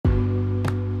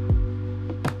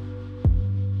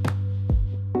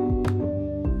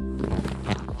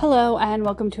Hello, and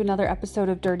welcome to another episode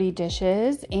of Dirty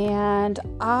Dishes. And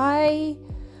I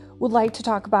would like to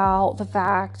talk about the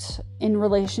fact in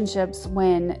relationships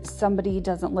when somebody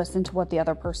doesn't listen to what the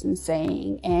other person's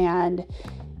saying and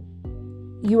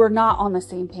you are not on the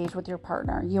same page with your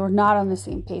partner. You are not on the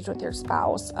same page with your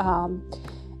spouse.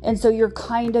 And so you're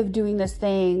kind of doing this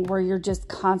thing where you're just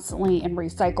constantly in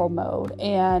recycle mode,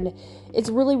 and it's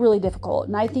really, really difficult.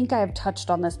 And I think I have touched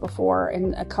on this before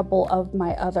in a couple of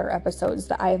my other episodes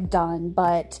that I have done,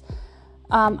 but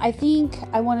I think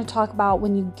I want to talk about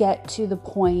when you get to the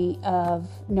point of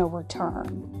no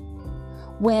return.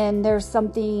 When there's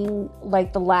something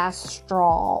like the last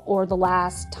straw, or the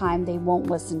last time they won't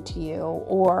listen to you,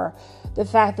 or the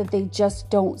fact that they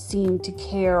just don't seem to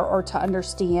care or to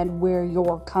understand where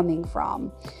you're coming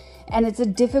from. And it's a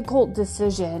difficult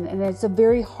decision, and it's a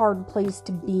very hard place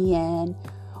to be in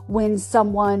when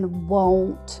someone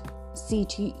won't see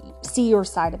your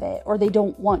side of it, or they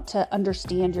don't want to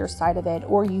understand your side of it,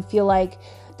 or you feel like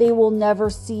they will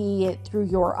never see it through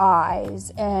your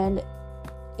eyes. And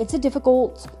it's a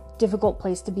difficult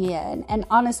place to be in. And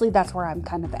honestly, that's where I'm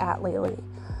kind of at lately.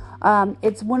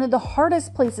 It's one of the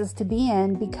hardest places to be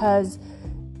in because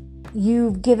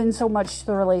you've given so much to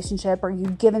the relationship, or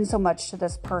you've given so much to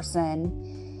this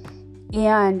person,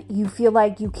 and you feel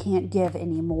like you can't give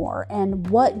anymore. And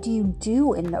what do you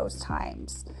do in those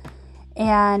times?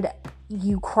 And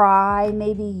you cry,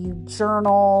 maybe you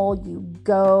journal, you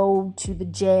go to the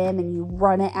gym and you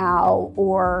run it out,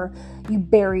 or you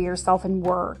bury yourself in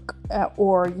work,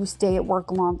 or you stay at work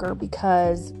longer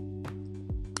because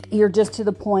you're just to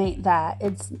the point that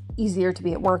it's easier to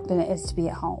be at work than it is to be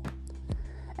at home.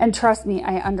 And trust me,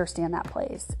 I understand that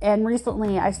place. And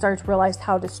recently I started to realize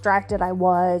how distracted I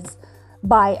was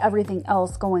by everything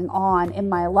else going on in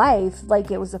my life.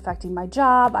 Like, it was affecting my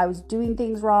job. I was doing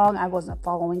things wrong. I wasn't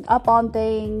following up on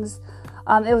things.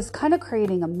 It was kind of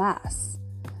creating a mess.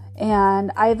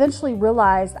 And I eventually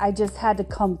realized I just had to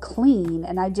come clean,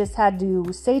 and I just had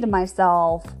to say to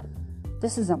myself,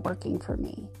 this isn't working for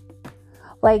me.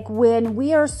 Like, when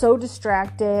we are so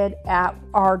distracted at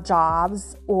our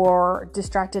jobs, or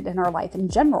distracted in our life in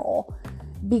general,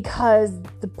 because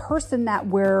the person that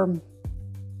we're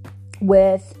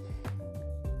with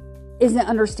isn't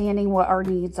understanding what our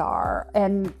needs are,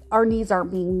 and our needs aren't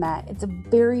being met, it's a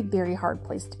very, very hard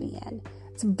place to be in.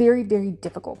 It's a very, very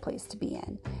difficult place to be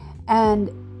in. And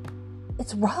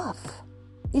it's rough.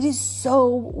 It is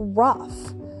so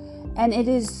rough. And it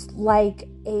is like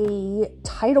a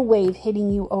tidal wave hitting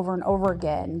you over and over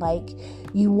again. Like,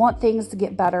 you want things to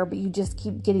get better, but you just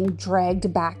keep getting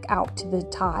dragged back out to the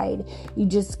tide. You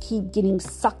just keep getting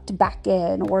sucked back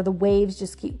in, or the waves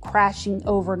just keep crashing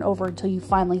over and over until you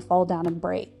finally fall down and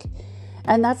break.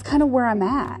 And that's kind of where I'm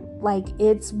at. Like,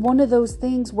 it's one of those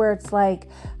things where it's like,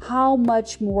 how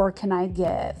much more can I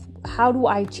give? How do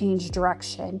I change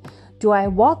direction? Do I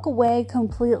walk away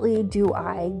completely? Do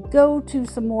I go to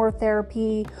some more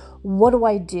therapy? What do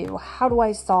I do? How do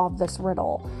I solve this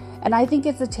riddle? And I think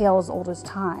it's a tale as old as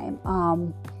time,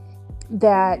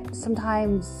 that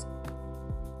sometimes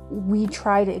we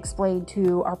try to explain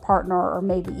to our partner, or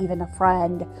maybe even a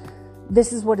friend,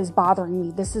 this is what is bothering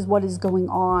me. This is what is going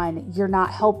on. You're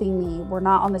not helping me. We're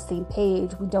not on the same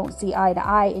page. We don't see eye to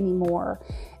eye anymore.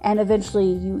 And eventually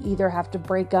you either have to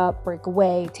break up, break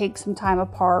away, take some time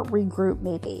apart, regroup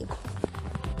maybe.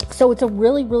 So it's a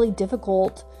really, really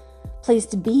difficult place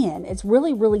to be in. It's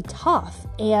really, really tough.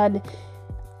 And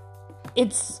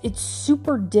it's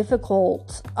super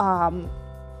difficult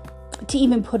to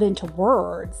even put into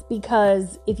words,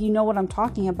 because if you know what I'm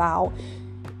talking about,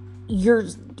 you're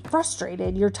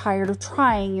frustrated, you're tired of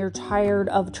trying, you're tired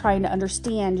of trying to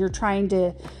understand, you're trying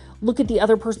to look at the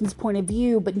other person's point of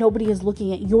view, but nobody is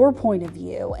looking at your point of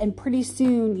view. And pretty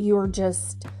soon you're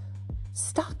just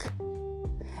stuck.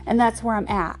 And that's where I'm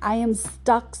at. I am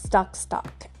stuck.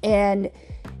 And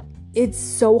it's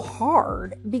so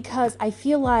hard because I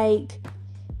feel like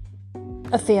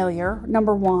a failure.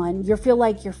 Number one, you feel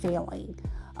like you're failing.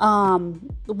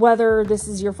 Whether this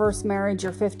is your first marriage,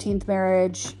 your 15th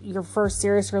marriage, your first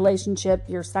serious relationship,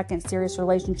 your second serious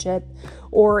relationship,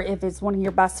 or if it's one of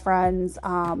your best friends,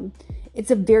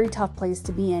 it's a very tough place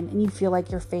to be in, and you feel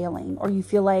like you're failing, or you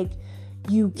feel like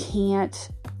you can't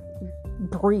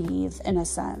breathe in a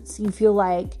sense. You feel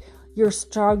like you're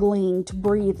struggling to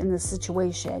breathe in this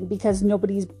situation because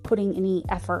nobody's putting any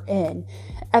effort in.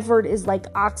 Effort is like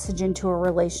oxygen to a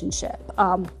relationship.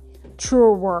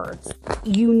 Truer words.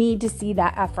 You need to see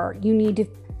that effort. You need to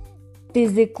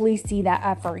physically see that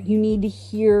effort. You need to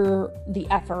hear the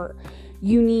effort.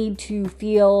 You need to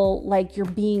feel like you're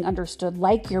being understood,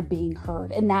 like you're being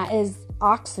heard. And that is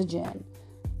oxygen.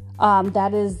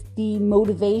 That is the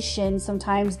motivation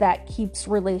sometimes that keeps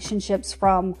relationships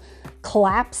from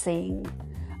collapsing.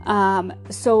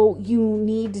 So you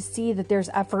need to see that there's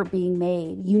effort being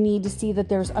made. You need to see that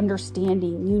there's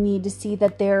understanding. You need to see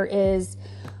that there is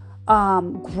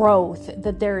growth,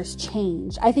 that there is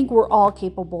change. I think we're all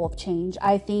capable of change.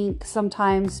 I think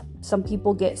sometimes some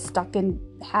people get stuck in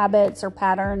habits or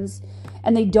patterns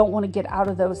and they don't want to get out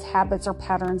of those habits or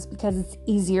patterns because it's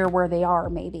easier where they are,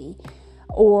 maybe.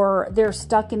 Or they're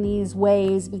stuck in these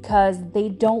ways because they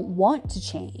don't want to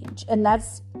change. And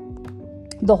that's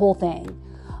the whole thing.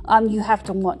 You have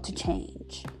to want to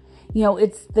change.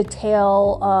 It's the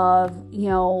tale of,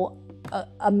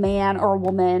 a man or a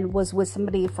woman was with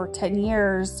somebody for 10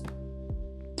 years,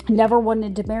 never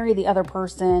wanted to marry the other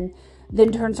person,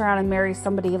 then turns around and marries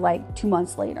somebody like 2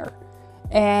 months later.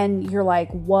 And you're like,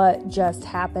 what just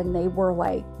happened? They were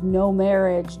like, no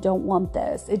marriage, don't want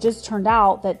this. It just turned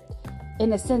out that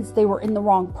in a sense they were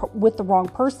with the wrong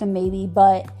person maybe,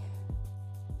 but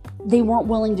they weren't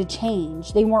willing to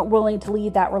change. They weren't willing to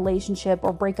leave that relationship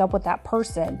or break up with that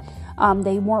person.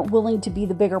 They weren't willing to be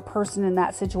the bigger person in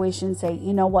that situation and say,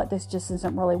 you know what, this just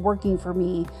isn't really working for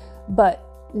me. But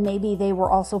maybe they were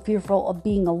also fearful of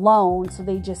being alone, so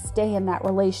they just stay in that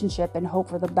relationship and hope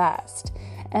for the best.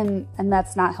 And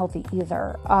that's not healthy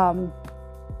either.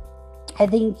 I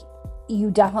think you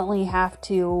definitely have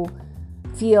to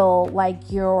feel like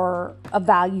you're a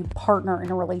valued partner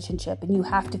in a relationship, and you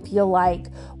have to feel like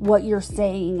what you're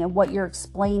saying and what you're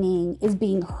explaining is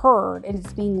being heard and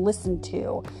it's being listened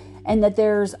to, and that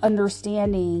there's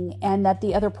understanding, and that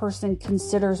the other person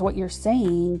considers what you're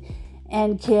saying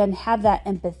and can have that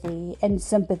empathy and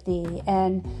sympathy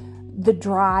and the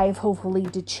drive, hopefully,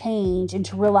 to change and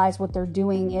to realize what they're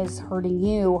doing is hurting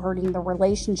you, hurting the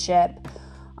relationship.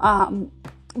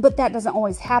 But that doesn't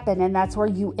always happen, and that's where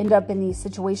you end up in these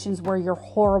situations where you're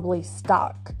horribly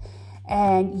stuck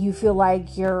and you feel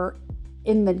like you're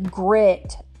in the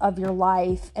grit of your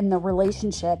life and the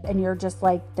relationship, and you're just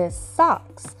like, this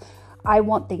sucks. I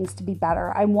want things to be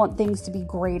better. I want things to be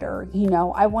greater.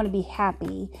 I want to be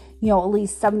happy, at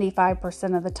least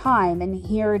 75% of the time. And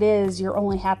here it is, you're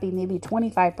only happy maybe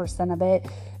 25% of it,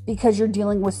 because you're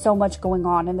dealing with so much going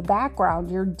on in the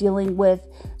background. You're dealing with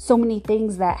so many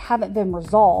things that haven't been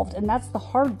resolved. And that's the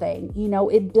hard thing.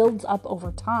 It builds up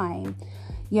over time.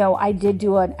 I did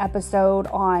do an episode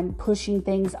on pushing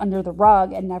things under the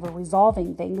rug and never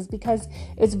resolving things, because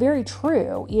it's very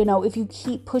true. If you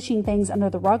keep pushing things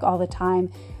under the rug all the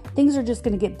time, things are just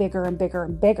going to get bigger and bigger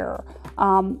and bigger.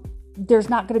 There's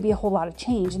not going to be a whole lot of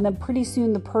change. And then pretty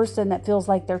soon the person that feels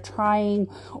like they're trying,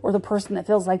 or the person that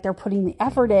feels like they're putting the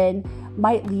effort in,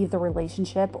 might leave the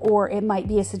relationship, or it might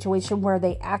be a situation where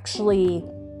they actually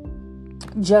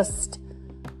just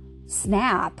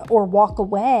snap or walk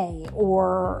away,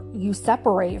 or you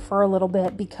separate for a little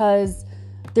bit because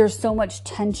there's so much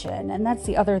tension. And that's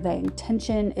the other thing.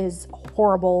 Tension is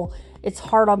horrible. It's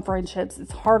hard on friendships.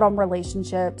 It's hard on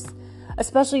relationships,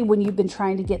 especially when you've been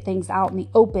trying to get things out in the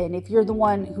open. If you're the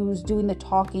one who's doing the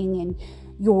talking and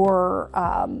you're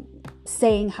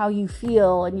saying how you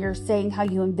feel and you're saying how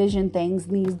you envision things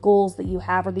and these goals that you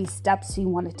have or these steps you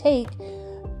want to take,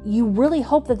 you really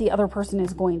hope that the other person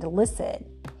is going to listen.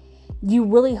 You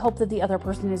really hope that the other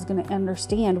person is going to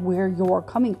understand where you're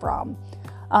coming from.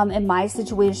 In my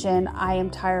situation, I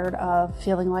am tired of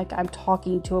feeling like I'm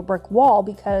talking to a brick wall,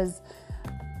 because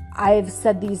I've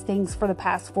said these things for the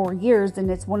past 4 years, and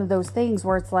it's one of those things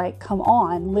where it's like, come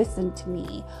on, listen to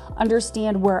me,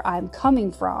 understand where I'm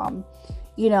coming from.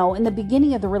 In the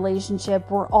beginning of the relationship,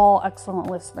 we're all excellent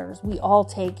listeners. We all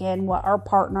take in what our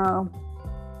partner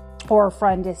or a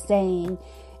friend is saying,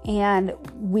 and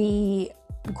we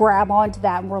grab onto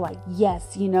that, and we're like,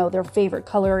 yes, their favorite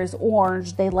color is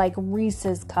orange. They like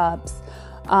Reese's cups.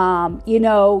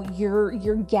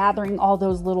 You're gathering all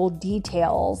those little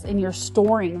details and you're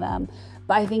storing them.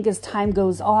 But I think as time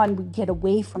goes on, we get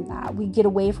away from that. We get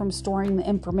away from storing the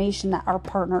information that our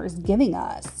partner is giving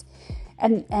us.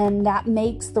 And that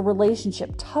makes the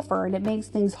relationship tougher, and it makes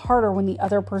things harder when the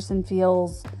other person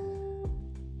feels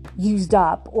used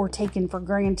up or taken for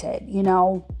granted.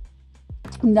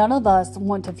 None of us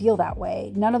want to feel that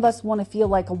way. None of us want to feel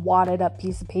like a wadded up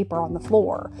piece of paper on the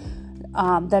floor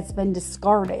that's been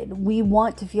discarded. We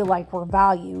want to feel like we're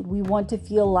valued. We want to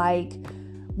feel like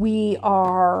we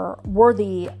are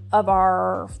worthy of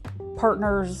our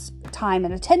partner's time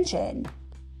and attention.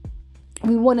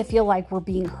 We want to feel like we're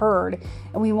being heard,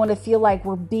 and we want to feel like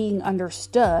we're being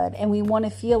understood, and we want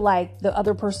to feel like the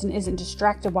other person isn't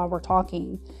distracted while we're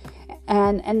talking.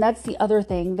 And that's the other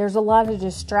thing. There's a lot of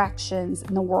distractions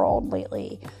in the world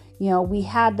lately. We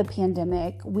had the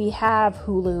pandemic, we have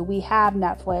Hulu, we have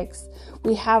Netflix,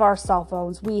 we have our cell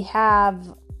phones, we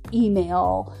have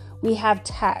email, we have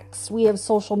text, we have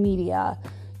social media.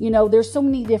 There's so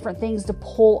many different things to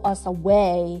pull us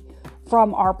away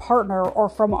from our partner or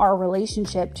from our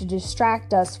relationship to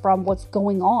distract us from what's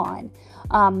going on.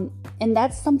 And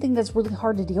that's something that's really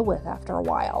hard to deal with after a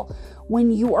while.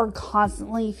 When you are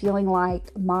constantly feeling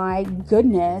like, my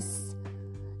goodness,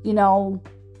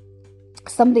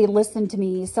 somebody listen to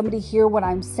me, somebody hear what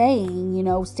I'm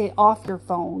saying, stay off your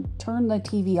phone, turn the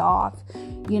TV off,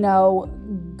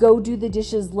 go do the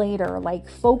dishes later,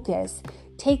 focus.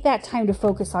 Take that time to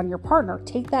focus on your partner.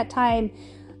 Take that time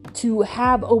to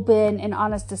have open and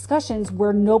honest discussions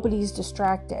where nobody's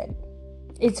distracted.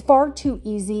 It's far too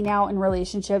easy now in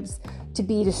relationships to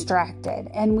be distracted,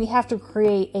 and we have to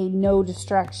create a no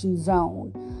distraction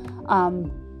zone.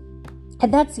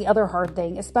 And that's the other hard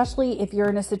thing, especially if you're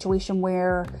in a situation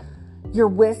where you're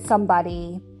with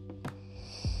somebody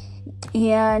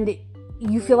and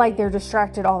you feel like they're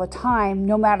distracted all the time,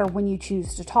 no matter when you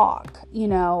choose to talk.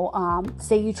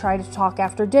 Say you try to talk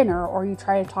after dinner, or you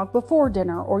try to talk before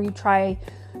dinner, or you try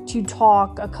to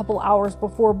talk a couple hours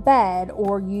before bed,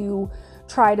 or you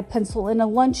try to pencil in a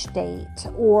lunch date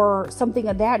or something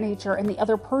of that nature, and the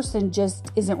other person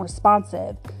just isn't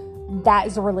responsive. That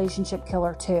is a relationship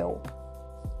killer too.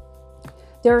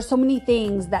 There are so many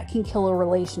things that can kill a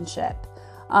relationship.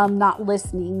 Not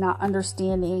listening, not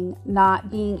understanding,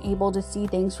 not being able to see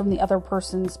things from the other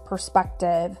person's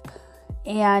perspective.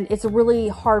 And it's a really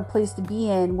hard place to be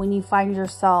in when you find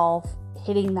yourself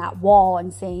hitting that wall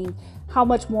and saying, how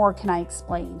much more can I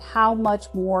explain? How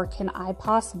much more can I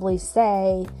possibly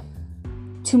say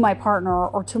to my partner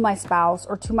or to my spouse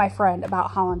or to my friend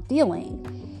about how I'm feeling?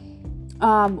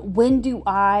 When do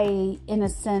I, in a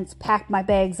sense, pack my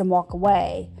bags and walk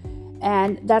away?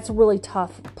 And that's a really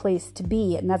tough place to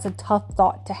be. And that's a tough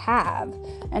thought to have.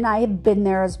 And I have been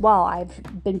there as well.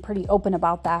 I've been pretty open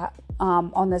about that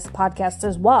on this podcast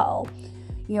as well.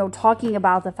 Talking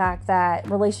about the fact that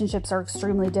relationships are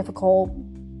extremely difficult.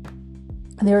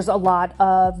 There's a lot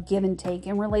of give and take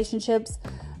in relationships.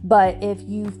 But if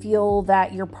you feel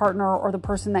that your partner or the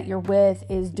person that you're with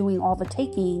is doing all the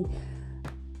taking,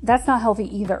 that's not healthy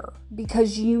either.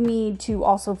 Because you need to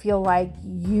also feel like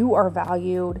you are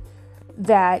valued,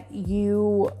 that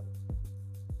you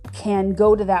can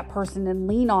go to that person and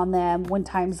lean on them when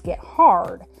times get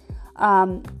hard.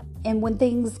 And when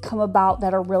things come about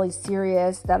that are really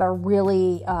serious, that are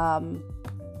really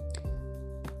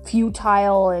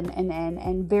futile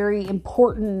and very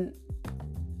important.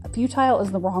 Futile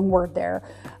is the wrong word there.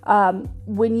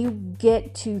 When you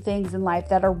get to things in life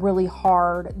that are really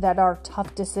hard, that are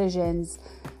tough decisions,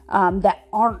 that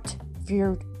aren't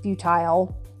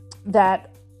futile, that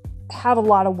have a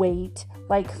lot of weight,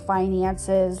 like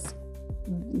finances,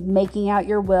 making out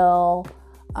your will,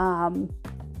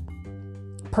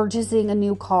 purchasing a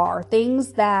new car,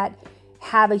 things that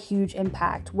have a huge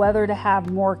impact, whether to have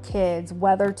more kids,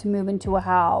 whether to move into a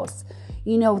house,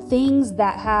 things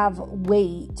that have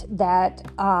weight, that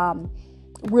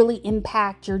really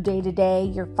impact your day-to-day,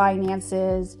 your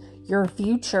finances, your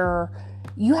future.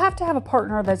 You have to have a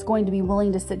partner that's going to be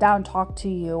willing to sit down and talk to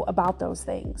you about those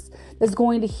things, that's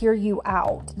going to hear you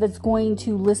out, that's going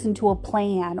to listen to a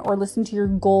plan or listen to your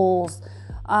goals,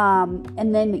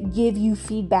 and then give you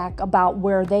feedback about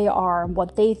where they are and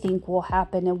what they think will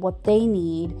happen and what they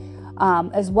need,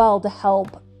 as well, to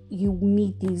help you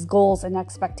meet these goals and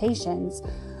expectations.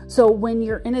 So when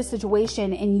you're in a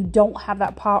situation and you don't have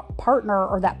that partner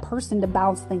or that person to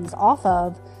bounce things off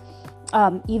of,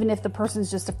 even if the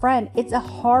person's just a friend, it's a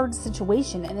hard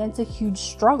situation and it's a huge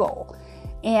struggle.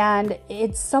 And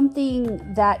it's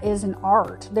something that is an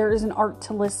art. There is an art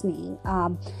to listening.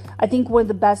 I think one of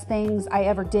the best things I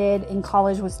ever did in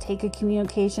college was take a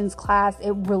communications class.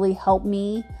 It really helped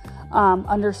me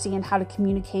understand how to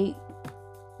communicate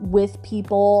with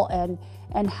people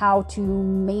and how to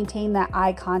maintain that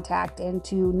eye contact and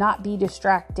to not be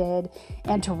distracted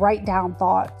and to write down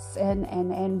thoughts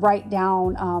and write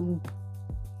down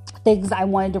things I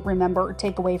wanted to remember or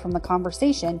take away from the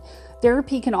conversation.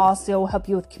 Therapy can also help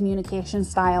you with communication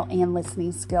style and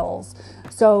listening skills.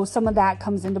 So some of that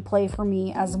comes into play for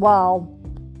me as well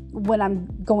when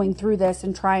I'm going through this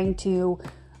and trying to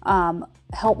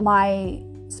help my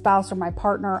spouse or my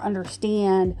partner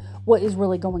understand what is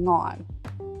really going on.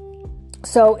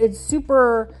 So it's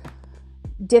super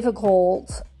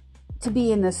difficult to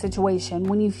be in this situation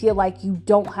when you feel like you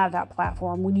don't have that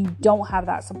platform, when you don't have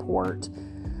that support,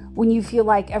 when you feel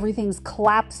like everything's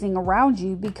collapsing around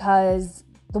you because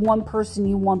the one person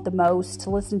you want the most to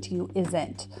listen to you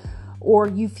isn't, or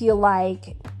you feel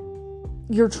like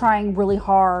you're trying really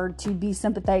hard to be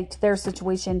sympathetic to their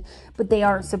situation, but they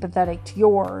aren't sympathetic to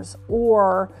yours,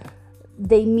 or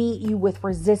they meet you with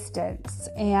resistance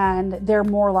and they're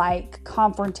more like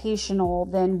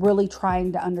confrontational than really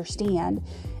trying to understand.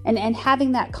 And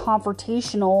having that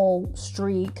confrontational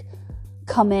streak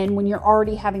come in when you're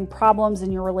already having problems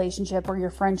in your relationship or your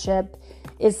friendship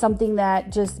is something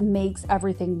that just makes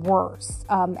everything worse.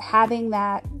 Having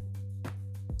that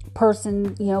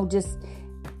person, just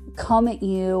come at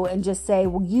you and just say,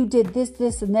 well, you did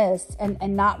this, and this,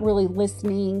 and not really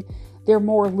listening. They're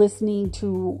more listening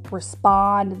to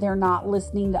respond. They're not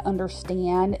listening to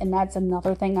understand. And that's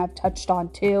another thing I've touched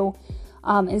on too.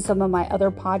 In some of my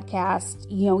other podcasts,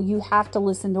 you have to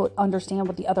listen to understand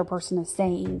what the other person is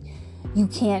saying. You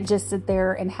can't just sit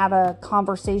there and have a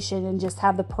conversation and just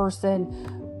have the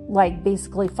person like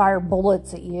basically fire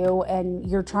bullets at you and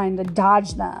you're trying to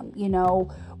dodge them.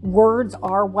 Words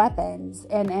are weapons,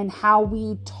 and how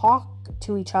we talk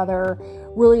to each other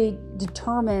really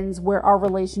determines where our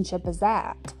relationship is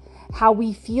at. How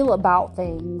we feel about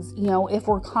things, if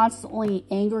we're constantly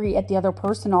angry at the other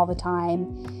person all the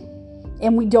time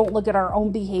and we don't look at our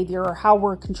own behavior or how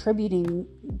we're contributing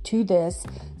to this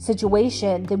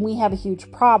situation, then we have a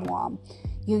huge problem.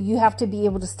 You have to be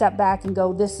able to step back and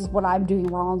go, this is what I'm doing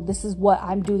wrong. This is what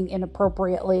I'm doing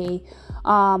inappropriately.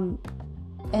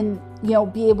 And,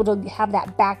 be able to have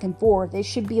that back and forth. It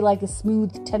should be like a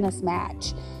smooth tennis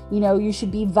match. You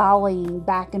should be volleying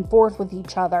back and forth with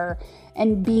each other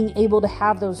and being able to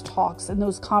have those talks and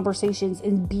those conversations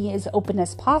and be as open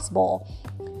as possible,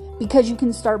 because you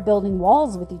can start building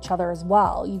walls with each other as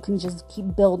well. You can just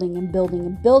keep building and building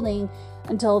and building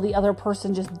until the other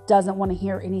person just doesn't want to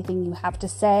hear anything you have to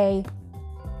say.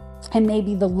 And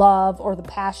maybe the love or the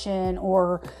passion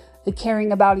or the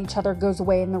caring about each other goes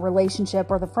away in the relationship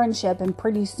or the friendship, and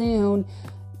pretty soon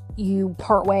you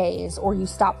part ways or you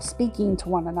stop speaking to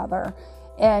one another.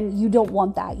 And you don't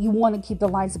want that. You want to keep the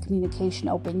lines of communication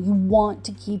open. You want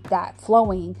to keep that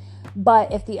flowing.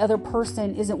 But if the other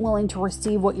person isn't willing to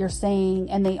receive what you're saying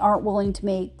and they aren't willing to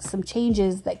make some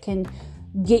changes that can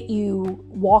get you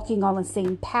walking on the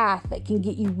same path, that can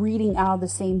get you reading out of the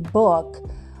same book,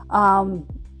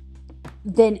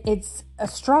 then it's a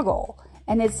struggle.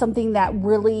 And it's something that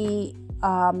really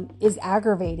is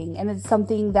aggravating. And it's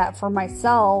something that for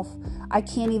myself, I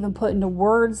can't even put into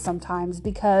words sometimes,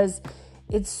 because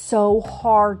it's so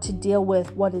hard to deal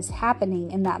with what is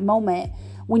happening in that moment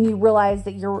when you realize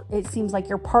that it seems like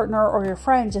your partner or your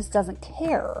friend just doesn't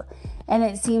care. And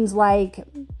it seems like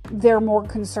they're more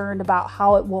concerned about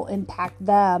how it will impact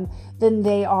them than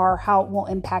they are how it will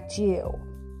impact you.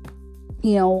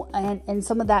 And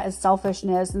some of that is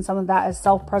selfishness and some of that is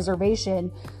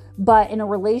self-preservation. But in a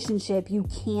relationship, you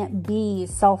can't be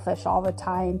selfish all the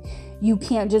time. You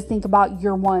can't just think about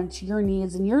your wants, your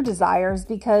needs, and your desires,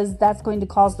 because that's going to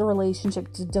cause the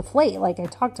relationship to deflate. Like I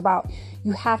talked about,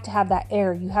 you have to have that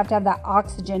air. You have to have that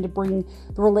oxygen to bring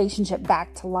the relationship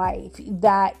back to life.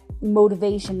 That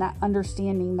motivation, that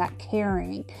understanding, that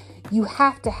caring. You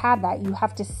have to have that. You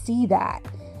have to see that.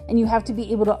 And you have to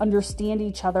be able to understand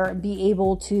each other and be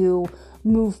able to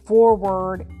move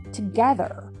forward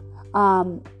together,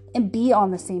 and be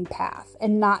on the same path,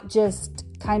 and not just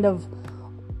kind of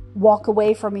walk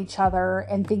away from each other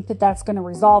and think that that's going to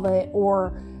resolve it,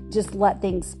 or just let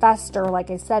things fester, like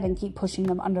I said, and keep pushing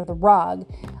them under the rug.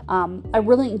 I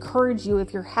really encourage you,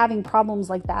 if you're having problems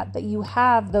like that, that you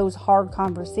have those hard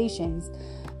conversations,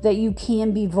 that you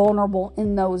can be vulnerable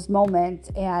in those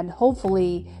moments and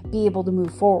hopefully be able to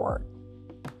move forward.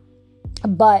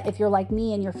 But if you're like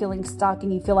me and you're feeling stuck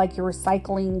and you feel like you're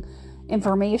recycling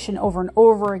information over and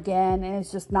over again and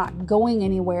it's just not going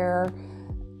anywhere,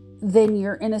 then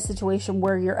you're in a situation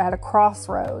where you're at a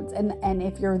crossroads. And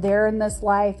if you're there in this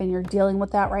life and you're dealing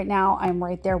with that right now, I'm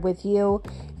right there with you.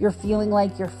 If you're feeling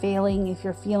like you're failing, if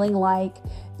you're feeling like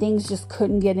things just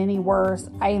couldn't get any worse,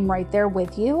 I am right there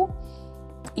with you.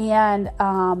 And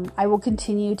I will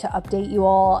continue to update you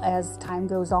all as time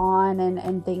goes on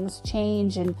and things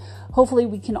change, and hopefully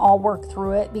we can all work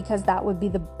through it, because that would be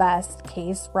the best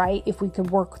case, right? If we could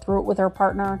work through it with our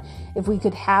partner, if we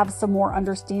could have some more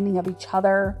understanding of each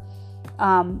other.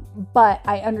 But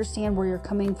I understand where you're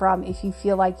coming from if you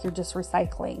feel like you're just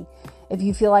recycling. If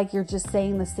you feel like you're just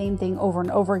saying the same thing over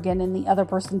and over again and the other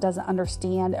person doesn't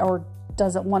understand or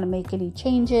doesn't want to make any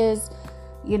changes,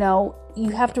 you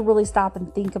have to really stop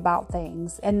and think about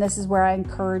things. And this is where I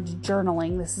encourage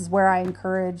journaling. This is where I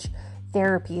encourage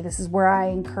therapy. This is where I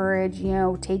encourage,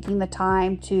 taking the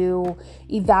time to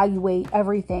evaluate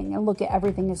everything and look at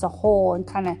everything as a whole and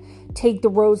kind of take the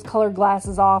rose-colored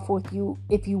glasses off with you,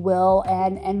 if you will,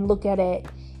 and look at it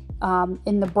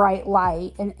in the bright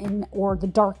light or the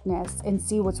darkness and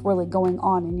see what's really going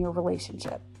on in your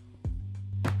relationship.